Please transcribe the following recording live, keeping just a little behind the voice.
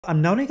I'm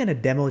not only going to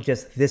demo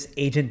just this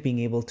agent being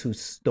able to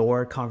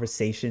store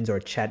conversations or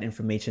chat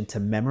information to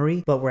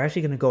memory, but we're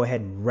actually going to go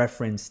ahead and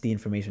reference the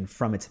information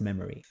from its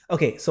memory.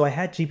 Okay, so I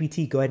had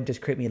GPT go ahead and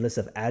just create me a list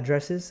of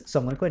addresses. So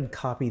I'm going to go ahead and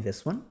copy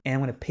this one and I'm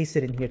going to paste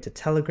it in here to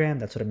Telegram.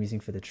 That's what I'm using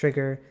for the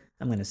trigger.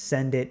 I'm going to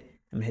send it.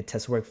 I'm going to hit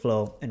test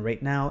workflow. And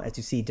right now, as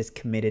you see, it just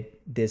committed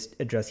this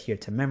address here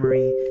to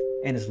memory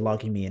and is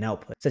logging me an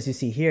output. So as you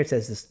see here, it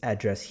says this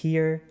address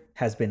here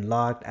has been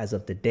logged as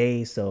of the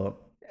day. So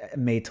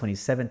May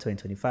 27,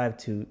 2025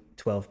 to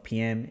 12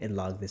 p.m. it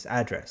logged this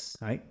address.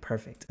 All right,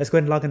 perfect. Let's go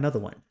ahead and log another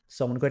one.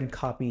 So I'm gonna go ahead and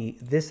copy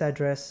this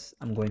address.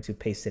 I'm going to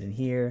paste it in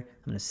here.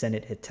 I'm gonna send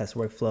it, hit test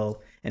workflow,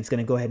 and it's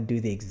gonna go ahead and do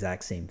the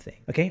exact same thing.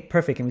 Okay,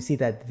 perfect. And we see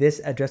that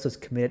this address was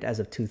committed as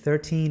of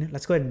 2/13.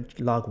 Let's go ahead and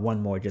log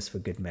one more just for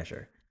good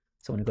measure.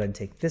 So I'm gonna go ahead and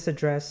take this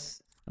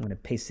address. I'm going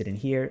to paste it in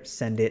here,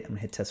 send it. I'm going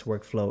to hit test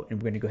workflow, and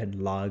we're going to go ahead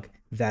and log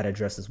that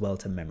address as well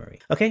to memory.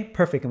 Okay,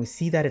 perfect. And we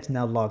see that it's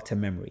now logged to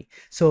memory.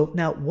 So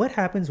now what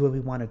happens when we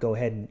want to go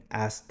ahead and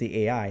ask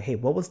the AI, hey,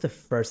 what was the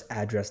first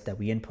address that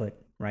we input,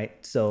 right?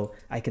 So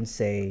I can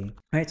say,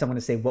 right, so I'm going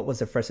to say, what was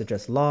the first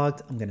address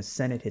logged? I'm going to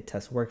send it, hit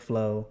test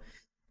workflow.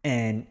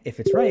 And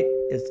if it's right,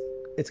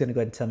 it's going to go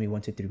ahead and tell me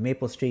 123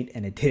 Maple Street,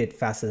 and it did it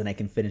faster than I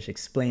can finish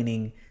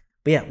explaining.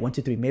 But yeah,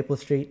 123 Maple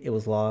Street, it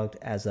was logged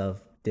as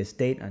of this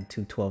date on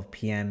 2:12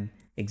 p.m.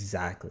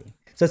 exactly.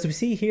 So as we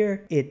see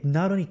here, it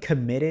not only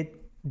committed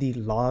the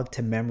log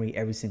to memory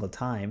every single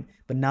time,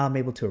 but now I'm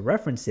able to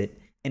reference it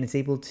and it's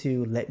able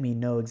to let me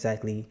know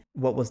exactly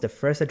what was the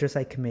first address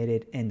I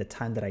committed and the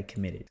time that I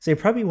committed. So you're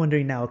probably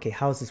wondering now, okay,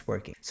 how is this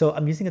working? So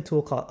I'm using a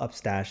tool called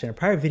Upstash. In a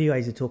prior video, I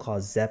used a tool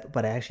called Zep,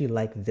 but I actually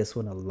like this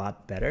one a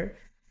lot better.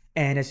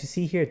 And as you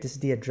see here, this is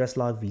the address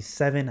log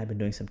v7. I've been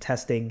doing some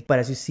testing, but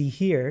as you see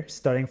here,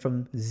 starting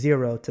from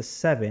 0 to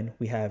 7,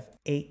 we have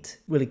 8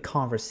 really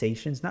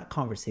conversations, not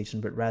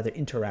conversation, but rather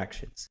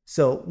interactions.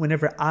 So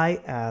whenever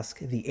I ask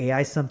the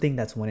AI something,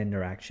 that's one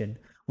interaction.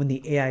 When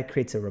the AI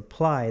creates a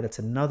reply, that's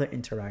another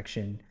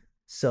interaction.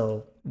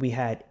 So we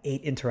had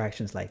 8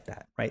 interactions like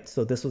that, right?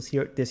 So this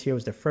here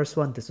was the first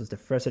one. This was the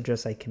first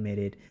address I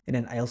committed. And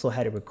then I also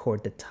had to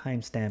record the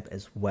timestamp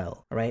as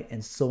well, all right?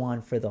 And so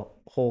on for the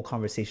whole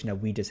conversation that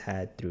we just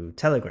had through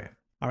Telegram.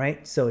 All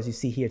right, so as you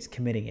see here, it's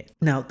committing it.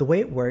 Now, the way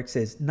it works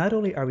is not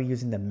only are we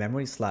using the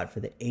memory slot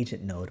for the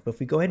agent node, but if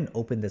we go ahead and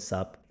open this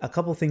up, a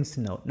couple things to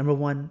note. Number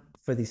one,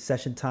 for the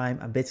session time,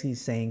 I'm basically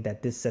saying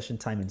that this session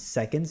time in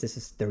seconds, this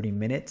is 30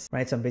 minutes,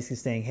 right? So I'm basically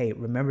saying, hey,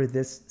 remember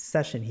this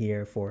session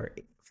here for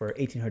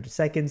 1800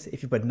 seconds.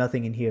 If you put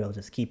nothing in here, I'll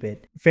just keep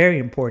it. Very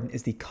important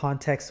is the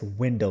context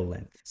window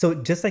length. So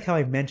just like how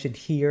I mentioned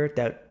here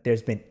that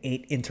there's been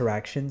 8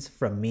 interactions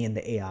from me and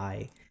the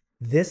AI,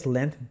 this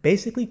length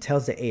basically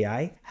tells the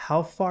AI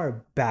how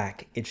far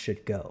back it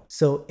should go.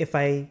 So if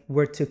I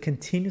were to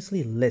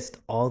continuously list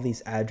all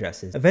these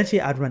addresses,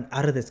 eventually I'd run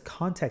out of this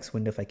context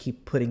window if I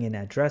keep putting in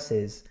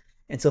addresses.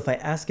 And so if I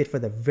ask it for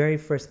the very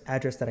first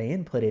address that I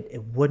inputted,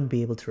 it wouldn't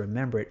be able to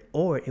remember it,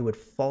 or it would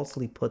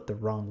falsely put the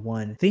wrong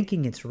one,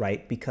 thinking it's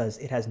right because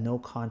it has no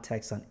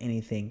context on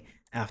anything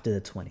after the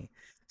 20.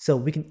 So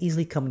we can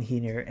easily come in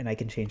here and I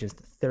can change this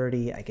to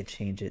 30, I could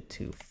change it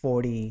to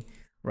 40,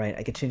 right?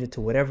 I could change it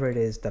to whatever it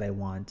is that I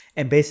want.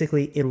 And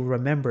basically it'll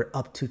remember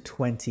up to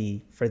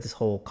 20 for this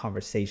whole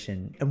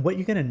conversation. And what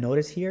you're gonna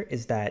notice here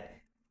is that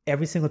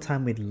every single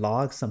time we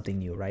log something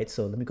new, right?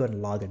 So let me go ahead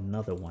and log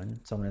another one.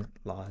 So I'm gonna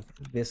log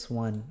this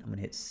one. I'm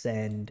gonna hit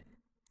send.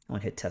 I'm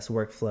gonna hit test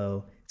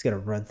workflow. It's gonna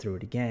run through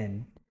it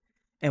again.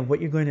 And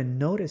what you're going to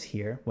notice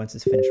here, once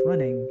it's finished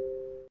running,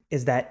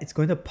 is that it's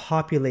going to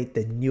populate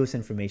the newest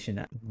information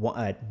at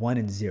 1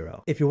 and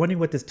 0. If you're wondering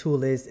what this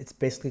tool is, it's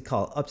basically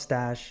called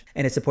Upstash,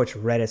 and it supports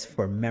Redis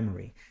for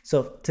memory.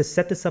 So to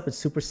set this up, it's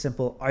super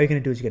simple. All you're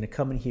gonna do is you're gonna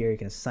come in here, you're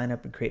gonna sign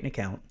up and create an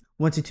account.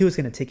 Once you do, it's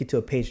going to take you to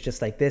a page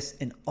just like this.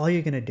 And all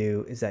you're going to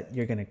do is that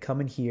you're going to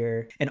come in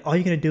here and all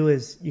you're going to do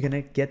is you're going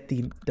to get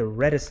the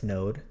Redis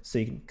node. So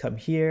you can come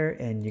here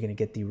and you're going to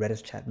get the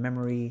Redis chat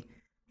memory.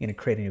 You're going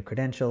to create a new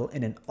credential.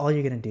 And then all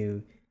you're going to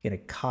do, you're going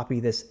to copy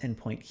this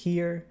endpoint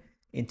here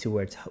into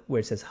where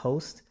it says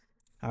host.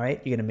 All right.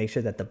 You're going to make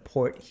sure that the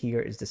port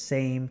here is the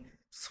same.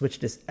 Switch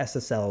this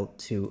SSL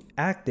to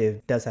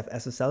active, does have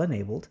SSL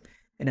enabled.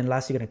 And then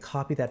last, you're going to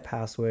copy that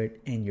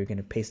password and you're going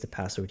to paste the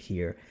password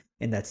here.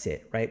 And that's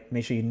it, right?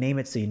 Make sure you name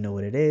it so you know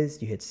what it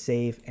is. You hit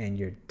save and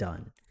you're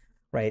done,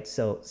 right?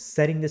 So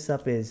setting this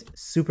up is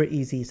super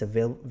easy. It's a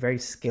very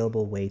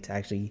scalable way to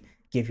actually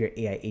give your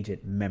AI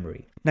agent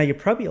memory. Now, you're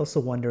probably also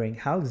wondering,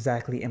 how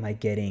exactly am I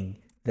getting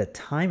the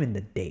time and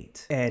the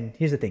date? And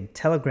here's the thing,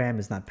 Telegram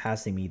is not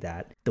passing me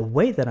that. The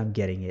way that I'm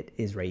getting it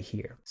is right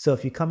here. So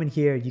if you come in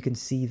here, you can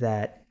see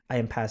that I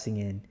am passing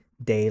in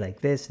day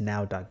like this,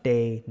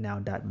 now.day,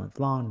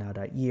 now.month-long,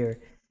 now.year.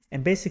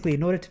 And basically,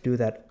 in order to do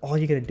that, all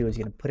you're going to do is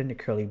you're going to put in the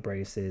curly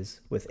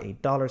braces with a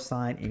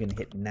 $sign. You're going to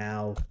hit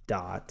now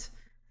dot,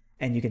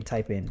 and you can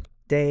type in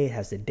day,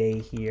 has the day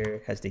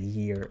here, has the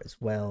year as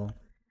well,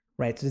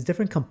 right? So there's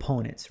different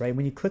components, right?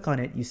 When you click on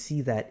it, you see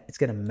that it's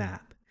going to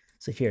map.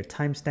 So here,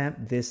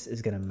 timestamp, this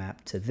is going to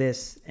map to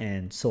this,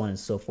 and so on and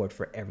so forth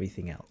for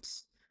everything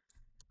else.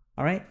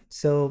 All right,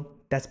 so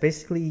that's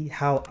basically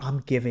how I'm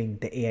giving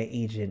the AI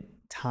agent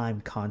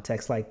time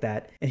context like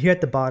that. And here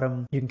at the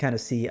bottom, you can kind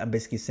of see I'm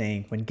basically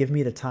saying, when give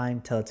me the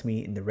time, tell it to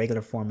me in the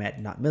regular format,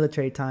 not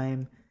military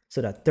time.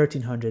 So not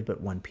 1300,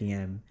 but 1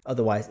 p.m.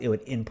 Otherwise, it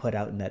would input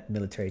out in that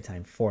military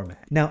time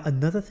format. Now,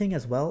 another thing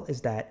as well is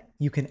that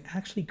you can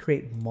actually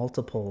create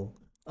multiple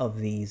of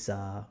these.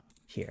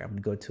 Here, I'm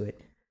gonna go to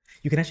it.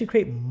 You can actually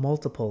create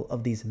multiple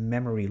of these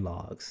memory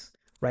logs,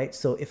 right?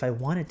 So if I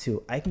wanted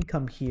to, I can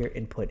come here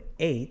and put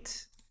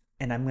 8,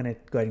 and I'm gonna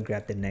go ahead and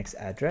grab the next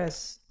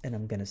address, and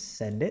I'm gonna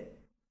send it,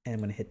 and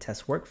I'm gonna hit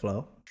test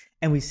workflow.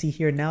 And we see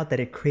here now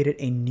that it created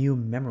a new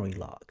memory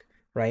log,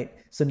 right?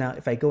 So now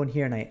if I go in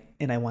here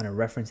and I want to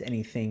reference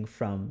anything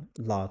from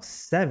log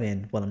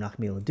 7, well, I'm not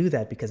gonna be able to do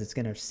that because it's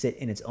gonna sit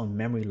in its own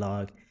memory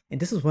log. And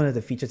this is one of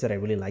the features that I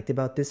really liked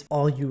about this.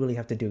 All you really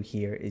have to do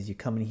here is you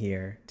come in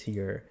here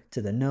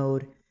to the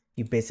node,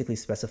 you basically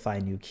specify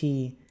a new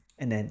key,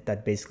 and then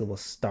that basically will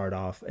start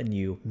off a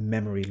new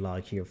memory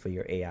log here for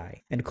your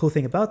AI. And the cool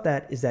thing about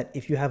that is that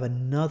if you have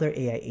another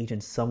AI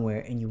agent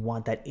somewhere and you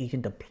want that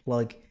agent to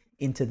plug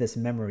into this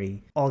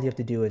memory, all you have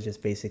to do is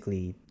just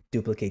basically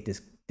duplicate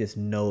this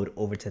node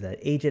over to that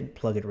agent,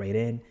 plug it right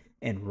in,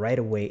 and right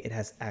away it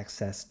has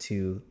access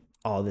to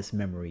all this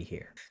memory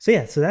here. So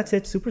yeah, so that's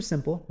it, super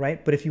simple,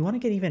 right? But if you want to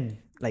get even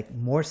like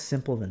more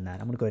simple than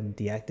that, I'm gonna go ahead and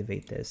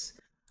deactivate this.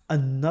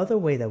 Another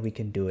way that we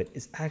can do it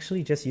is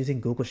actually just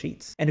using Google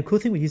Sheets. And the cool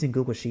thing with using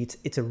Google Sheets,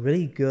 it's a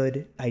really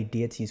good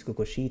idea to use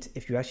Google Sheets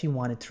if you actually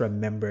wanted to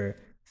remember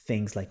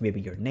things like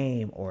maybe your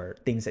name or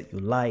things that you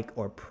like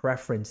or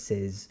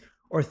preferences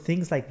or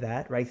things like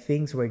that, right?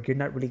 Things where you're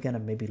not really gonna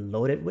maybe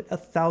load it with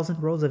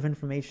 1,000 rows of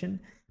information,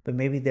 but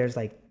maybe there's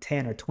like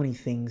 10 or 20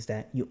 things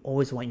that you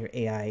always want your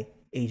AI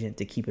agent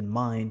to keep in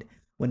mind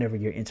whenever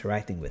you're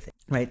interacting with it,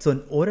 right? So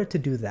in order to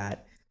do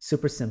that,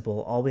 super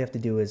simple, all we have to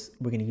do is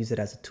we're gonna use it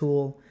as a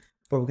tool,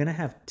 but we're gonna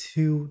have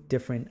two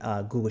different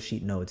Google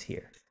Sheet nodes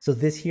here. So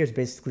this here is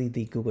basically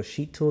the Google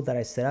Sheet tool that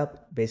I set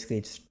up.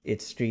 Basically,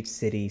 it's street,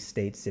 city,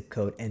 state, zip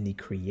code, and the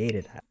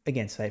created app.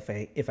 Again, so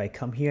if I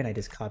come here and I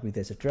just copy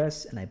this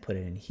address and I put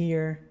it in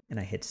here and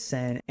I hit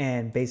send,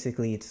 and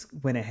basically it's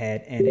went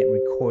ahead and it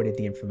recorded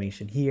the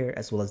information here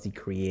as well as the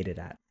created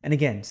app. And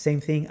again,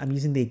 same thing, I'm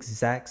using the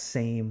exact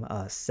same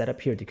setup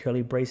here, the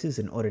curly braces,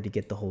 in order to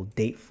get the whole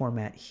date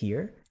format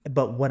here.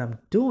 But what I'm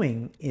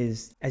doing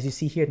is, as you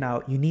see here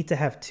now, you need to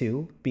have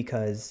two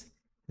because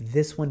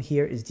this one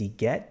here is the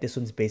get. This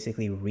one's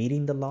basically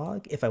reading the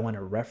log if I want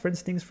to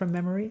reference things from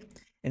memory.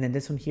 And then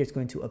this one here is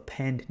going to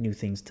append new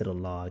things to the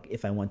log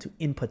if I want to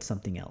input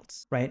something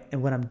else, right?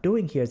 And what I'm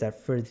doing here is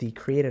that for the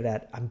created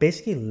at, I'm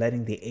basically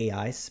letting the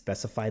AI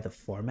specify the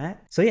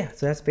format. So yeah,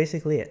 so that's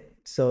basically it.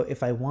 So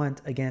if I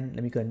want, again,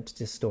 let me go and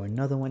just store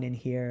another one in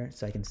here.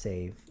 So I can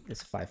save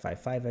this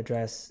 555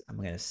 address. I'm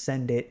going to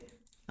send it.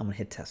 I'm going to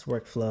hit test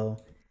workflow.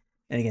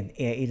 And again,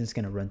 AI agent's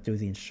going to run through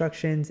the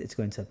instructions. It's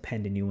going to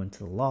append a new one to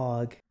the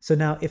log. So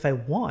now if I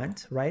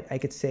want, right, I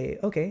could say,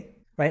 okay,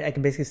 right, I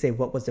can basically say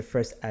what was the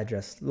first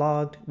address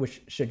logged,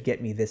 which should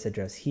get me this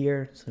address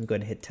here. So I'm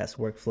going to hit test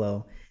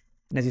workflow.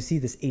 And as you see,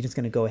 this agent's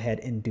going to go ahead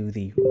and do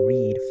the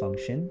read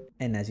function.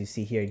 And as you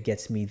see here, it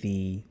gets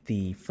me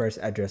the first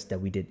address that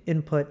we did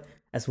input,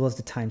 as well as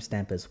the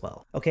timestamp as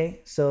well.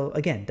 Okay, so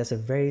again, that's a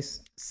very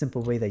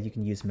simple way that you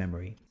can use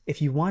memory.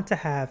 If you want to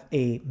have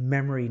a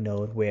memory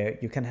node where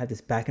you kind of have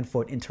this back and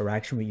forth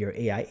interaction with your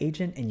AI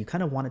agent and you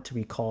kind of want it to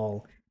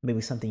recall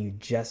maybe something you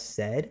just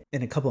said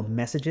in a couple of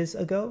messages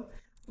ago,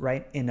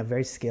 right, in a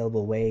very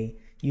scalable way,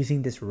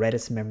 using this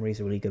Redis memory is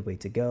a really good way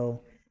to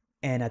go.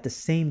 And at the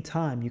same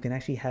time, you can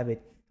actually have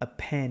it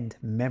append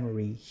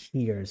memory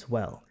here as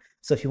well.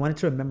 So if you wanted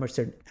to remember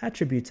certain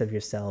attributes of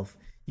yourself,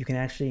 you can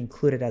actually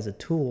include it as a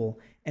tool,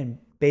 and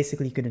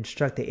basically you can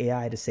instruct the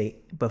AI to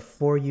say,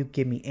 before you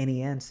give me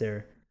any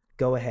answer,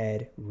 go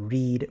ahead,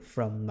 read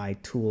from my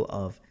tool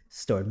of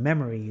stored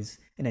memories,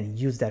 and then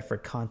use that for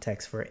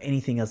context for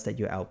anything else that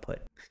you output.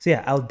 So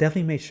yeah, I'll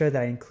definitely make sure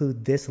that I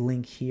include this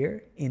link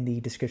here in the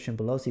description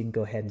below so you can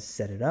go ahead and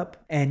set it up.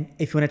 And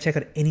if you want to check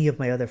out any of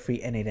my other free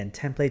N8N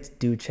templates,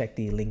 do check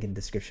the link in the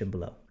description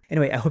below.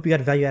 Anyway, I hope you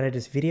got value out of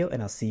this video,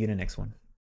 and I'll see you in the next one.